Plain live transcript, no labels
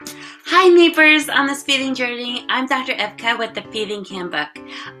Hi neighbors on this feeding journey. I'm Dr. Evka with the Feeding Handbook.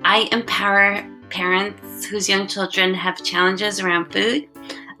 I empower parents whose young children have challenges around food,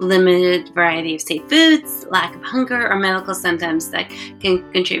 limited variety of safe foods, lack of hunger, or medical symptoms that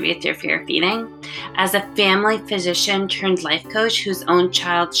can contribute to fear of feeding. As a family physician turned life coach whose own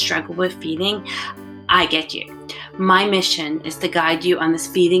child struggled with feeding, I get you. My mission is to guide you on this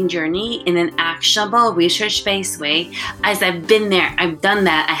feeding journey in an actionable, research-based way. As I've been there, I've done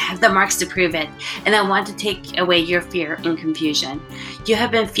that, I have the marks to prove it, and I want to take away your fear and confusion. You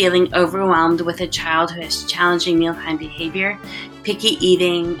have been feeling overwhelmed with a child who has challenging mealtime behavior, picky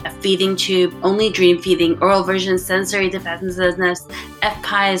eating, a feeding tube, only dream feeding, oral version, sensory defensiveness,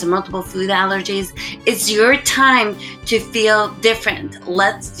 FPIES, multiple food allergies. It's your time to feel different.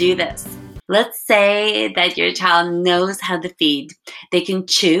 Let's do this. Let's say that your child knows how to feed. They can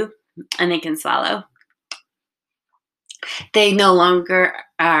chew and they can swallow. They no longer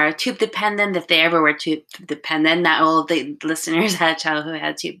are tube dependent. If they ever were tube dependent, not all of the listeners had a child who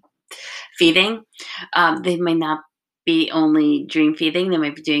had tube feeding. They might not be only dream feeding. They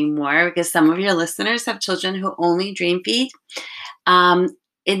might be doing more because some of your listeners have children who only dream feed.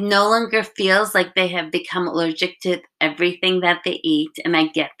 It no longer feels like they have become allergic to everything that they eat. And I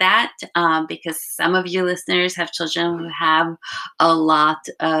get that because some of you listeners have children who have a lot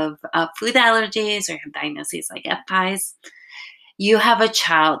of food allergies or have diagnoses like FPIES. You have a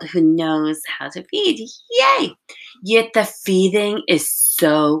child who knows how to feed. Yay! Yet the feeding is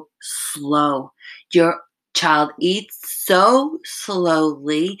so slow. Your child eats so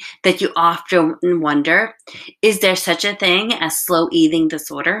slowly that you often wonder, is there such a thing as slow eating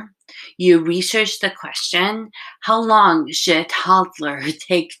disorder? You research the question, how long should a toddler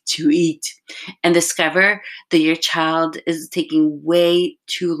take to eat? And discover that your child is taking way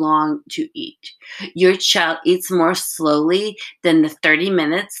too long to eat. Your child eats more slowly than the 30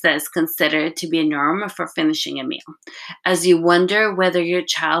 minutes that is considered to be a norm for finishing a meal. As you wonder whether your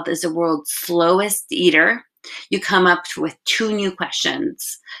child is the world's slowest eater, you come up with two new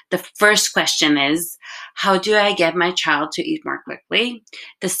questions. The first question is, how do I get my child to eat more quickly?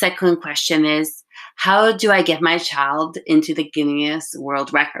 The second question is, how do I get my child into the Guinness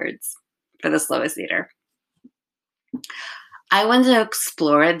World Records for the slowest eater? I want to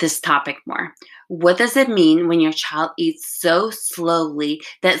explore this topic more. What does it mean when your child eats so slowly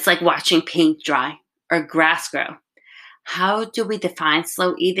that it's like watching paint dry or grass grow? How do we define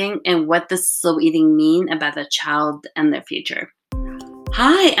slow eating, and what does slow eating mean about a child and their future?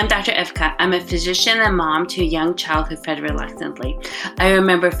 Hi, I'm Dr. Evka. I'm a physician and mom to a young child who fed reluctantly. I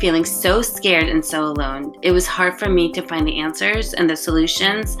remember feeling so scared and so alone. It was hard for me to find the answers and the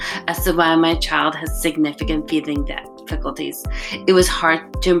solutions as to why my child has significant feeding difficulties. It was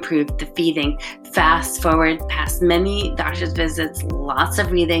hard to improve the feeding. Fast forward past many doctor's visits, lots of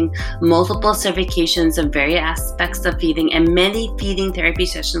reading, multiple certifications of various aspects of feeding, and many feeding therapy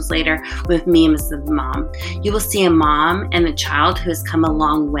sessions later with me as the mom. You will see a mom and a child who has come a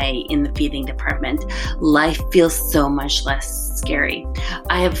long way in the feeding department. Life feels so much less scary.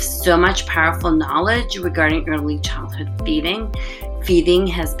 I have so much powerful knowledge regarding early childhood feeding. Feeding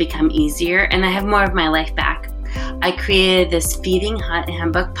has become easier, and I have more of my life back. I created this Feeding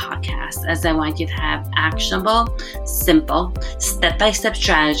Handbook podcast as I want you to have actionable, simple, step-by-step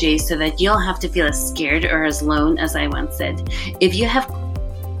strategies so that you don't have to feel as scared or as alone as I once did. If you have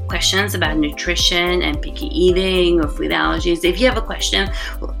questions about nutrition and picky eating or food allergies, if you have a question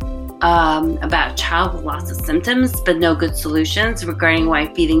about a child with lots of symptoms but no good solutions regarding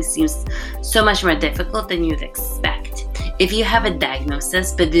why feeding seems so much more difficult than you'd expect, if you have a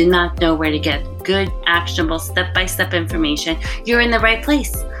diagnosis but do not know where to get good, actionable, step-by-step information, you're in the right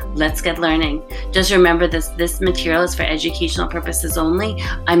place. Let's get learning. Just remember this material is for educational purposes only.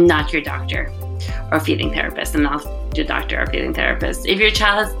 I'm not your doctor or feeding therapist. I'm not your doctor or feeding therapist. If your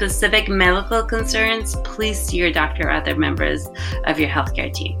child has specific medical concerns, please see your doctor or other members of your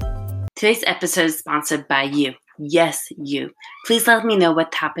healthcare team. Today's episode is sponsored by you. Yes, you. Please let me know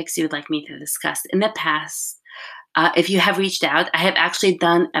what topics you would like me to discuss. In the past, if you have reached out, I have actually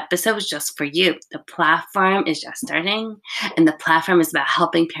done episodes just for you. The platform is just starting, and the platform is about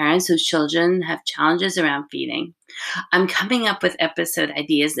helping parents whose children have challenges around feeding. I'm coming up with episode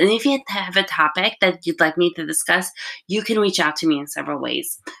ideas, and if you have a topic that you'd like me to discuss, you can reach out to me in several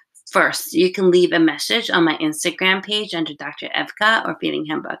ways. First, you can leave a message on my Instagram page under Dr. Evka or Feeding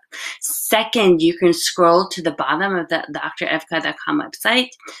Handbook. Second, you can scroll to the bottom of the drevka.com website.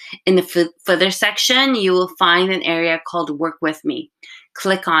 In the footer section, you will find an area called Work With Me.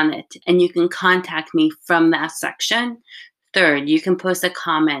 Click on it, and you can contact me from that section. Third, you can post a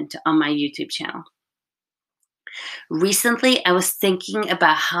comment on my YouTube channel. Recently, I was thinking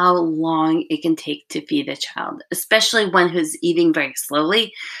about how long it can take to feed a child, especially one who's eating very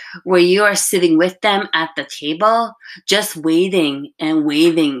slowly, where you are sitting with them at the table, just waiting and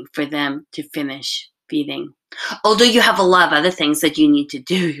waiting for them to finish feeding. Although you have a lot of other things that you need to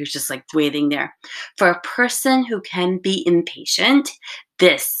do, you're just like waiting there. For a person who can be impatient,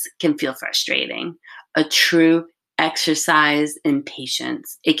 this can feel frustrating. A true exercise in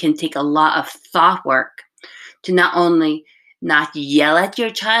patience. It can take a lot of thought work to not only not yell at your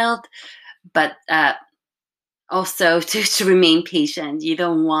child, but also to remain patient. You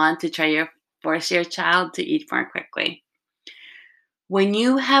don't want to try to force your child to eat more quickly. When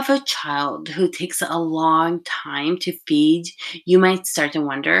you have a child who takes a long time to feed, you might start to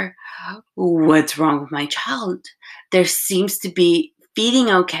wonder, what's wrong with my child? There seems to be feeding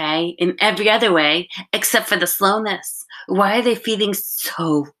okay in every other way except for the slowness. Why are they feeding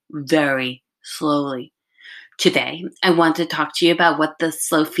so very slowly? Today, I want to talk to you about what the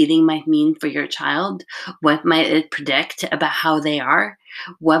slow feeding might mean for your child. What might it predict about how they are?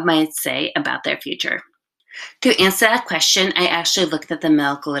 What might it say about their future? To answer that question, I actually looked at the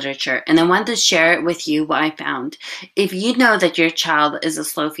medical literature and I wanted to share it with you what I found. If you know that your child is a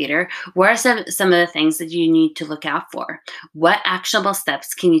slow feeder, what are some of the things that you need to look out for? What actionable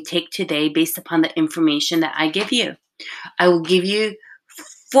steps can you take today based upon the information that I give you? I will give you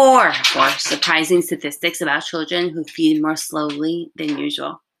four surprising statistics about children who feed more slowly than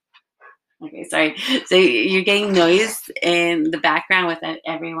usual. Okay, sorry. So you're getting noise in the background with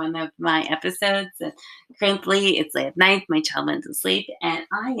every one of my episodes. And currently, it's late at night. My child went to sleep, and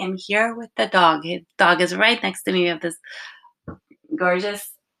I am here with the dog. The dog is right next to me. We have this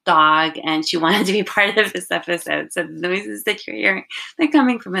gorgeous dog, and she wanted to be part of this episode. So the noises that you're hearing, they're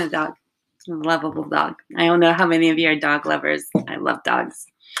coming from a dog. A lovable dog. I don't know how many of you are dog lovers. I love dogs.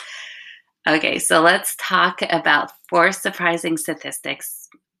 Okay, so let's talk about four surprising statistics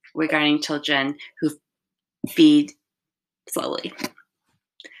regarding children who feed slowly.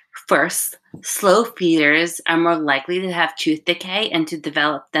 First, slow feeders are more likely to have tooth decay and to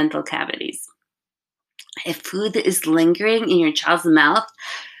develop dental cavities. If food is lingering in your child's mouth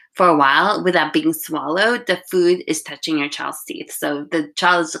for a while without being swallowed, the food is touching your child's teeth. So the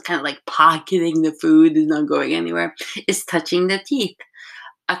child is kind of like pocketing the food, is not going anywhere. It's touching the teeth.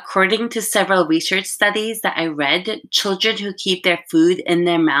 According to several research studies that I read, children who keep their food in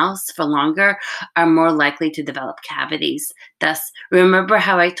their mouths for longer are more likely to develop cavities. Thus, remember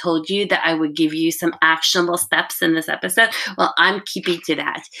how I told you that I would give you some actionable steps in this episode? Well, I'm keeping to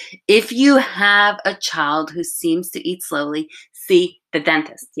that. If you have a child who seems to eat slowly, see the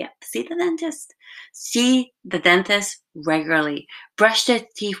dentist. Yeah, see the dentist. See the dentist regularly. Brush their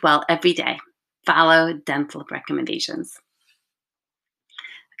teeth well every day. Follow dental recommendations.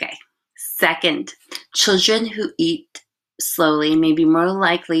 Okay. Second, children who eat slowly may be more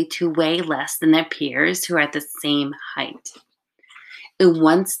likely to weigh less than their peers who are at the same height. In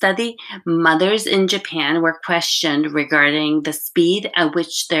one study, mothers in Japan were questioned regarding the speed at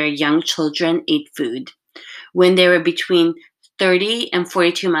which their young children ate food when they were between 30 and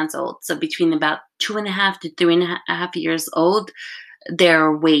 42 months old. So between about 2.5 to 3.5 years old,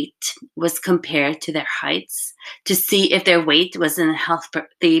 their weight was compared to their heights to see if their weight was in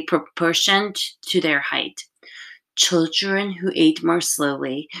healthy proportion to their height. Children who ate more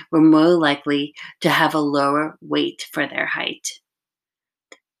slowly were more likely to have a lower weight for their height.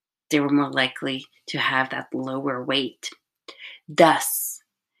 They were more likely to have that lower weight. Thus,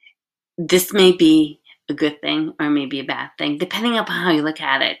 this may be a good thing or maybe a bad thing, depending upon how you look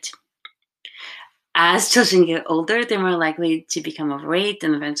at it. As children get older, they're more likely to become overweight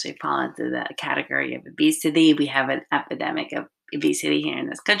and eventually fall into the category of obesity. We have an epidemic of obesity here in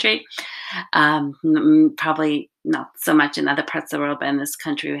this country. Probably not so much in other parts of the world, but in this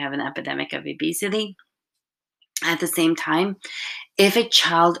country, we have an epidemic of obesity. At the same time, if a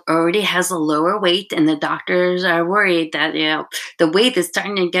child already has a lower weight and the doctors are worried that the weight is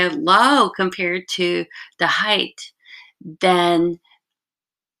starting to get low compared to the height, then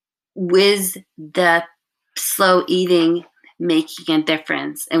with the slow eating making a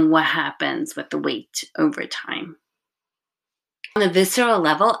difference in what happens with the weight over time. On a visceral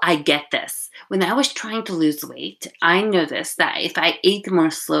level, I get this. When I was trying to lose weight, I noticed that if I ate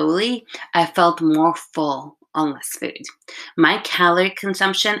more slowly, I felt more full on less food. My calorie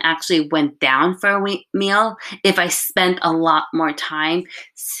consumption actually went down for a meal if I spent a lot more time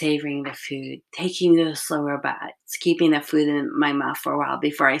savoring the food, taking those slower bites, keeping the food in my mouth for a while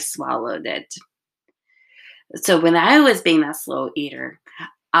before I swallowed it. So when I was being that slow eater,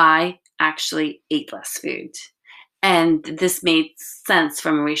 I actually ate less food. And this made sense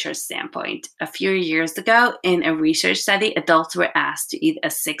from a research standpoint. A few years ago, in a research study, adults were asked to eat a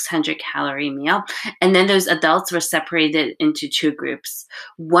 600-calorie meal, and then those adults were separated into two groups.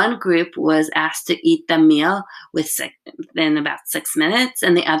 One group was asked to eat the meal within about 6 minutes,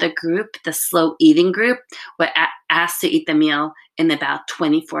 and the other group, the slow eating group, were asked to eat the meal in about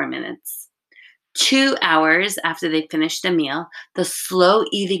 24 minutes. 2 hours after they finished the meal, the slow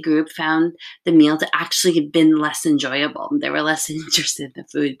eating group found the meal to actually have been less enjoyable. They were less interested in the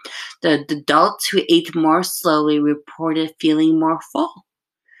food. The adults who ate more slowly reported feeling more full.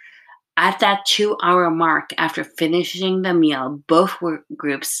 At that 2-hour mark after finishing the meal, both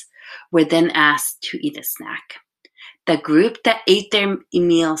groups were then asked to eat a snack. The group that ate their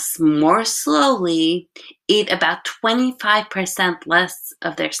meals more slowly ate about 25% less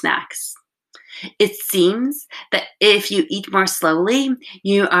of their snacks. It seems that if you eat more slowly,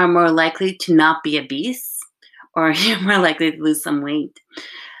 you are more likely to not be obese, or you're more likely to lose some weight.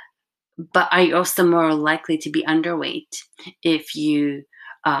 But are you also more likely to be underweight if you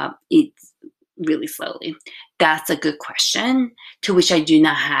eat really slowly? That's a good question to which I do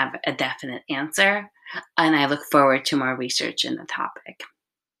not have a definite answer, and I look forward to more research in the topic.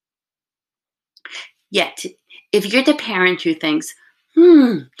 Yet, if you're the parent who thinks,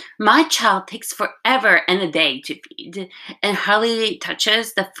 my child takes forever and a day to feed and hardly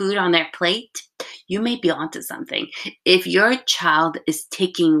touches the food on their plate, you may be onto something. If your child is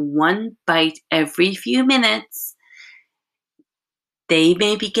taking one bite every few minutes, they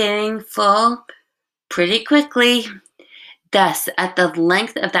may be getting full pretty quickly. Thus, at the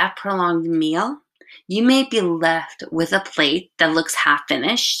length of that prolonged meal, you may be left with a plate that looks half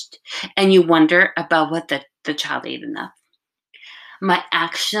finished, and you wonder about what the child ate enough. My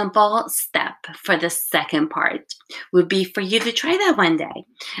actionable step for the second part would be for you to try that one day.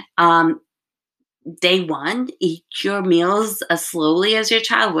 Day one, eat your meals as slowly as your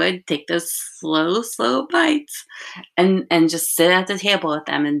child would. Take those slow bites and just sit at the table with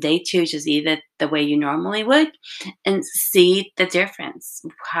them. And day two, just eat it the way you normally would and see the difference.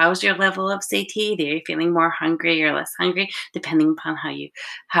 How's your level of satiety? Are you feeling more hungry or less hungry? Depending upon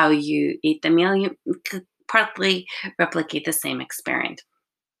how you eat the meal, you could partly replicate the same experience.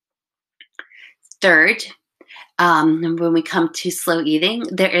 Third, when we come to slow eating,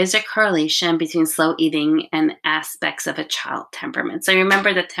 there is a correlation between slow eating and aspects of a child temperament. So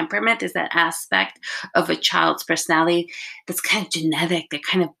remember, the temperament is that aspect of a child's personality that's kind of genetic. They're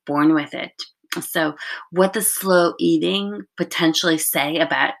kind of born with it. So what does slow eating potentially say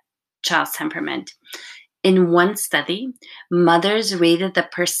about child's temperament? In one study, mothers rated the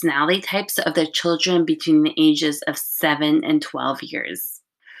personality types of their children between the ages of 7 and 12 years.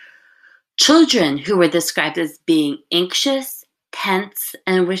 Children who were described as being anxious, tense,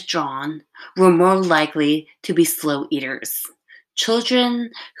 and withdrawn were more likely to be slow eaters. Children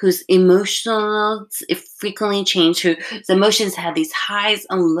whose emotions frequently change, whose emotions had these highs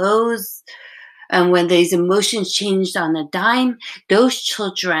and lows, and when these emotions changed on a dime, those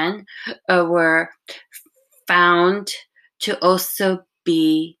children were found to also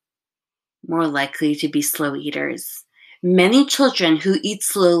be more likely to be slow eaters. Many children who eat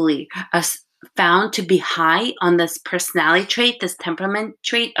slowly are found to be high on this personality trait, this temperament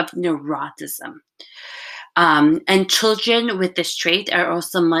trait of neuroticism. And children with this trait are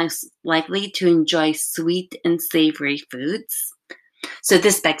also most likely to enjoy sweet and savory foods. So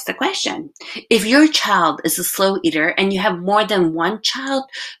this begs the question, if your child is a slow eater and you have more than one child,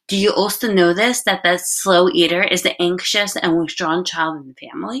 do you also notice that the slow eater is the anxious and withdrawn child in the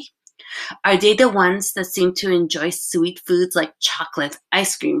family? Are they the ones that seem to enjoy sweet foods like chocolate,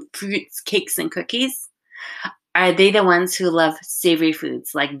 ice cream, fruits, cakes, and cookies? Are they the ones who love savory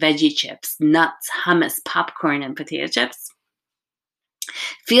foods like veggie chips, nuts, hummus, popcorn, and potato chips?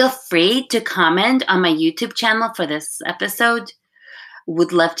 Feel free to comment on my YouTube channel for this episode.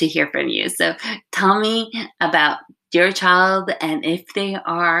 Would love to hear from you. So tell me about your child, and if they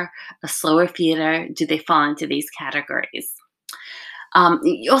are a slower feeder, do they fall into these categories?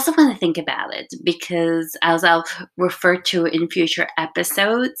 You also want to think about it because, as I'll refer to in future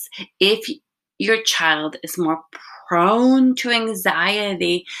episodes, if your child is more prone to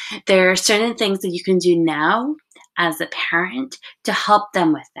anxiety, there are certain things that you can do now as a parent to help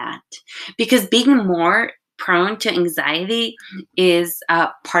them with that. Because being more prone to anxiety is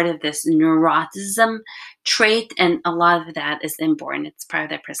part of this neuroticism trait, and a lot of that is inborn. It's part of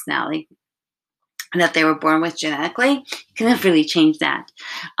their personality that they were born with genetically. You can't really change that.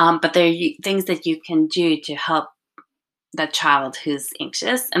 But there are things that you can do to help the child who's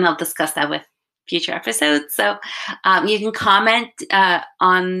anxious, and I'll discuss that with future episodes. So you can comment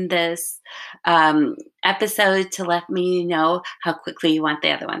on this episode to let me know how quickly you want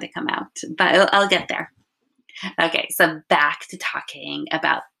the other one to come out. But I'll get there. Okay, so back to talking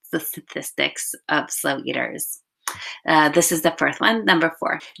about the statistics of slow eaters. This is the first one, number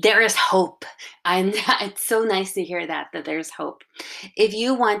 4. There is hope. And it's so nice to hear that there's hope. If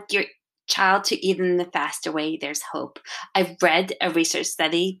you want your child to eat in a faster way, there's hope. I've read a research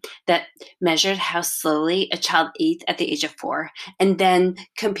study that measured how slowly a child eats at the age of 4 and then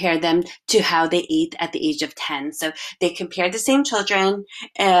compared them to how they eat at the age of 10. So they compared the same children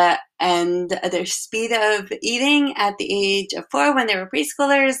and their speed of eating at the age of 4 when they were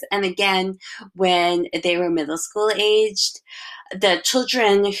preschoolers, and again when they were middle school aged. The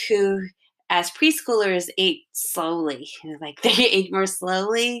children who as preschoolers ate slowly, like they ate more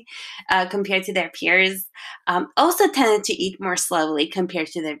slowly compared to their peers, also tended to eat more slowly compared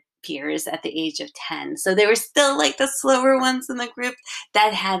to their peers at the age of 10. So they were still like the slower ones in the group.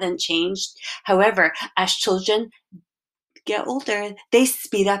 That hadn't changed. However, as children get older, they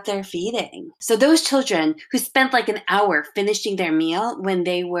speed up their feeding. So those children who spent like an hour finishing their meal when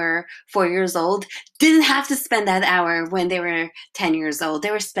they were 4 years old didn't have to spend that hour when they were 10 years old. They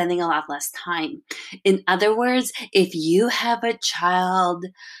were spending a lot less time. In other words, if you have a child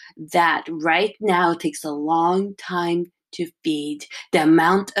that right now takes a long time to feed, the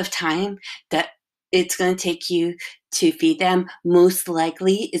amount of time that it's going to take you to feed them most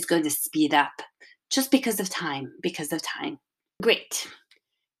likely is going to speed up. Just because of time. Great.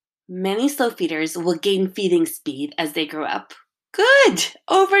 Many slow feeders will gain feeding speed as they grow up. Good,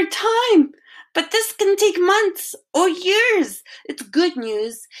 over time. But this can take months or years. It's good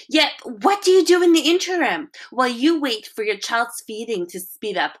news. Yet, what do you do in the interim while you wait for your child's feeding to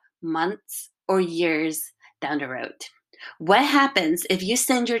speed up months or years down the road? What happens if you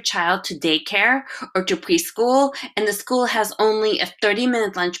send your child to daycare or to preschool and the school has only a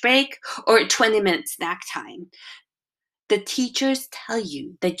 30-minute lunch break or a 20-minute snack time? The teachers tell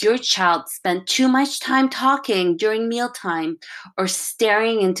you that your child spent too much time talking during mealtime or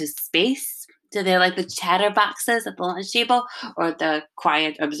staring into space. So they're like the chatterboxes at the lunch table or the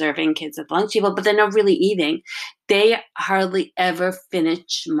quiet observing kids at the lunch table, but they're not really eating. They hardly ever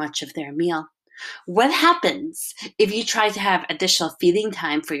finish much of their meal. What happens if you try to have additional feeding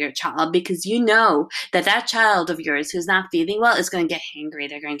time for your child because you know that that child of yours who's not feeding well is going to get hangry?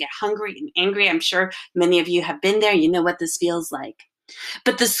 They're going to get hungry and angry. I'm sure many of you have been there. You know what this feels like.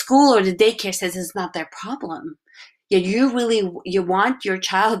 But the school or the daycare says it's not their problem. Yet you want your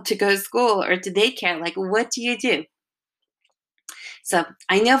child to go to school or to daycare. Like, what do you do? So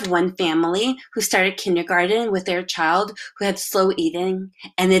I know of one family who started kindergarten with their child who had slow eating,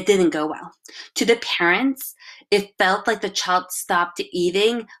 and it didn't go well. To the parents, it felt like the child stopped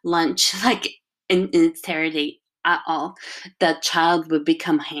eating lunch like in its entirety at all. The child would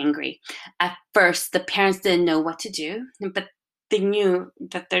become hangry. At first, the parents didn't know what to do, but they knew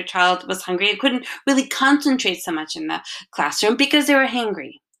that their child was hungry and couldn't really concentrate so much in the classroom because they were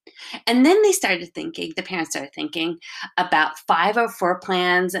hangry. And then the parents started thinking about 504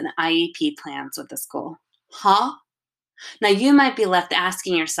 plans and IEP plans with the school. Huh? Now you might be left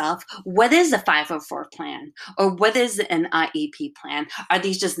asking yourself, what is a 504 plan? Or what is an IEP plan? Are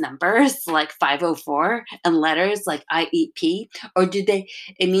these just numbers like 504 and letters like IEP? Or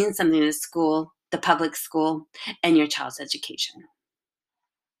it mean something to the school, the public school, and your child's education?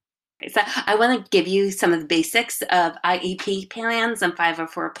 So I want to give you some of the basics of IEP plans and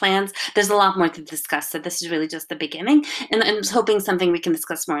 504 plans. There's a lot more to discuss, so this is really just the beginning, and I'm just hoping something we can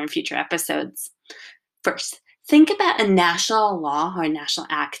discuss more in future episodes. First, think about a national law or a national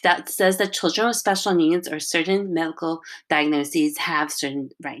act that says that children with special needs or certain medical diagnoses have certain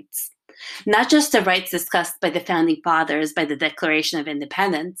rights. Not just the rights discussed by the Founding Fathers by the Declaration of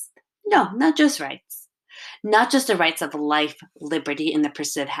Independence. No, not just rights. Not just the rights of life, liberty, and the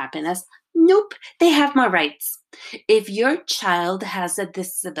pursuit of happiness. Nope, they have more rights. If your child has a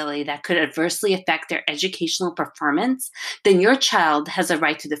disability that could adversely affect their educational performance, then your child has a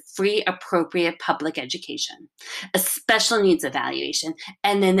right to the free, appropriate public education, a special needs evaluation,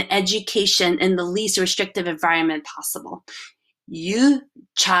 and an education in the least restrictive environment possible. Your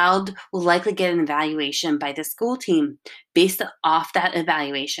child will likely get an evaluation by the school team. Based off that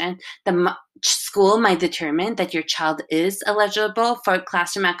evaluation, the school might determine that your child is eligible for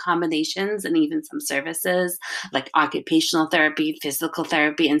classroom accommodations and even some services like occupational therapy, physical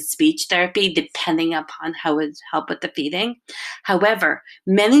therapy, and speech therapy, depending upon how it would help with the feeding. However,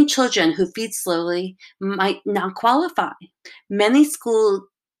 many children who feed slowly might not qualify. Many schools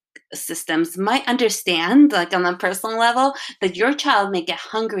systems might understand, like on a personal level, that your child may get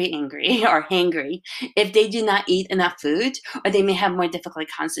hungry, angry, or hangry if they do not eat enough food, or they may have more difficulty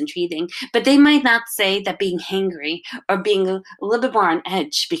concentrating. But they might not say that being hangry or being a little bit more on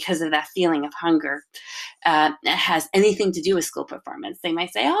edge because of that feeling of hunger has anything to do with school performance. They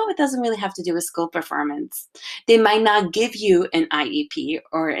might say, oh, it doesn't really have to do with school performance. They might not give you an IEP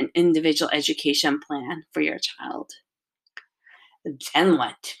or an individual education plan for your child. Then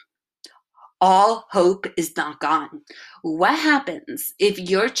what? All hope is not gone. What happens if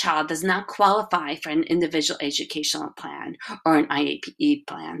your child does not qualify for an individual educational plan or an IEP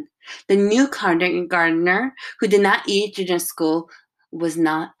plan? The new kindergartner who did not eat during school was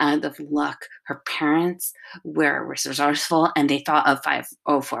not out of luck. Her parents were resourceful and they thought of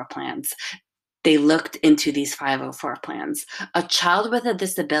 504 plans. They looked into these 504 plans. A child with a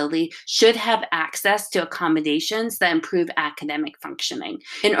disability should have access to accommodations that improve academic functioning.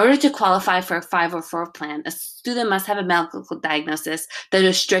 In order to qualify for a 504 plan, a student must have a medical diagnosis that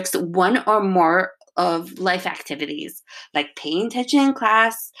restricts one or more of life activities, like paying attention in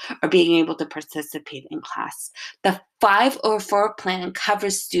class or being able to participate in class. The 504 plan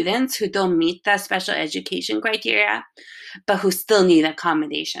covers students who don't meet the special education criteria, but who still need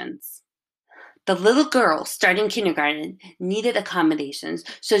accommodations. The little girl starting kindergarten needed accommodations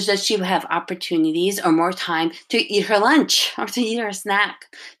so that she would have opportunities or more time to eat her lunch or to eat her snack.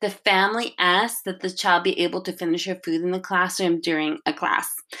 The family asked that the child be able to finish her food in the classroom during a class,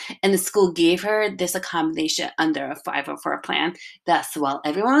 and the school gave her this accommodation under a 504 plan. Thus, while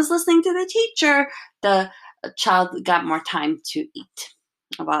everyone was listening to the teacher, the child got more time to eat.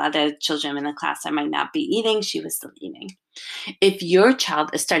 While other children in the class might not be eating, she was still eating. If your child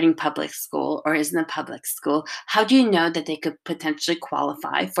is starting public school or is in a public school, how do you know that they could potentially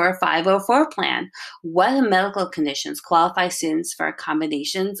qualify for a 504 plan? What medical conditions qualify students for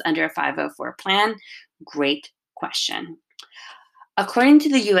accommodations under a 504 plan? Great question. According to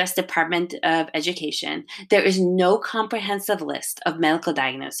the U.S. Department of Education, there is no comprehensive list of medical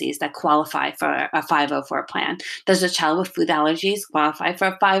diagnoses that qualify for a 504 plan. Does a child with food allergies qualify for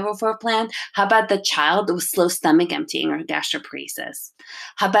a 504 plan? How about the child with slow stomach emptying or gastroparesis?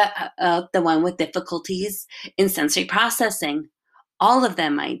 How about the one with difficulties in sensory processing? All of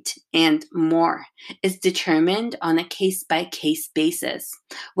them might, and more, is determined on a case-by-case basis.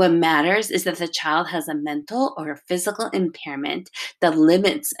 What matters is that the child has a mental or a physical impairment that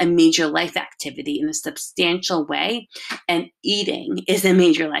limits a major life activity in a substantial way, and eating is a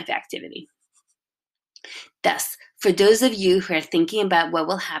major life activity. Thus, for those of you who are thinking about what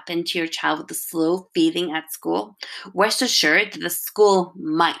will happen to your child with the slow feeding at school, rest assured that the school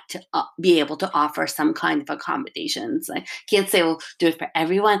might be able to offer some kind of accommodations. I can't say we'll do it for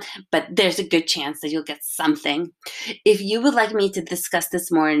everyone, but there's a good chance that you'll get something. If you would like me to discuss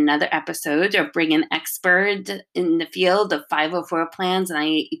this more in another episode or bring an expert in the field of 504 plans and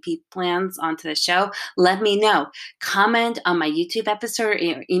IEP plans onto the show, let me know. Comment on my YouTube episode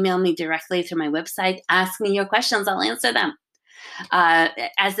or email me directly through my website. Ask me your questions. I'll answer them.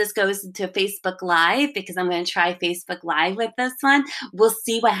 As this goes into Facebook Live, because I'm going to try Facebook Live with this one, we'll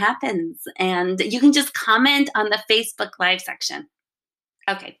see what happens. And you can just comment on the Facebook Live section.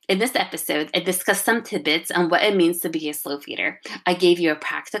 Okay, in this episode, I discussed some tidbits on what it means to be a slow feeder. I gave you a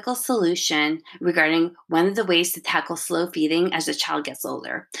practical solution regarding one of the ways to tackle slow feeding as a child gets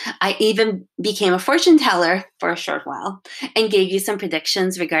older. I even became a fortune teller for a short while and gave you some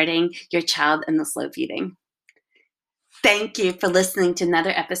predictions regarding your child and the slow feeding. Thank you for listening to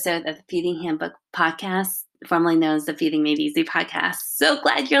another episode of the Feeding Handbook Podcast, formerly known as the Feeding Made Easy podcast. So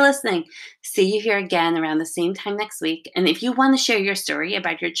glad you're listening. See you here again around the same time next week. And if you want to share your story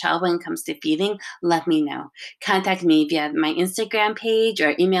about your child when it comes to feeding, let me know. Contact me via my Instagram page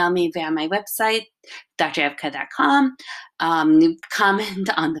or email me via my website, drevka.com. Comment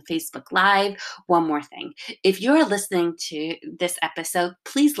on the Facebook Live. One more thing. If you're listening to this episode,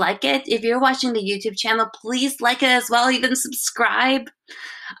 please like it. If you're watching the YouTube channel, please like it as well. Even subscribe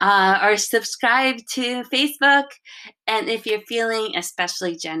or subscribe to Facebook. And if you're feeling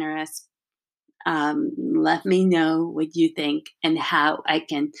especially generous, let me know what you think and how I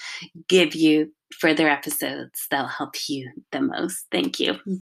can give you further episodes that'll help you the most. Thank you.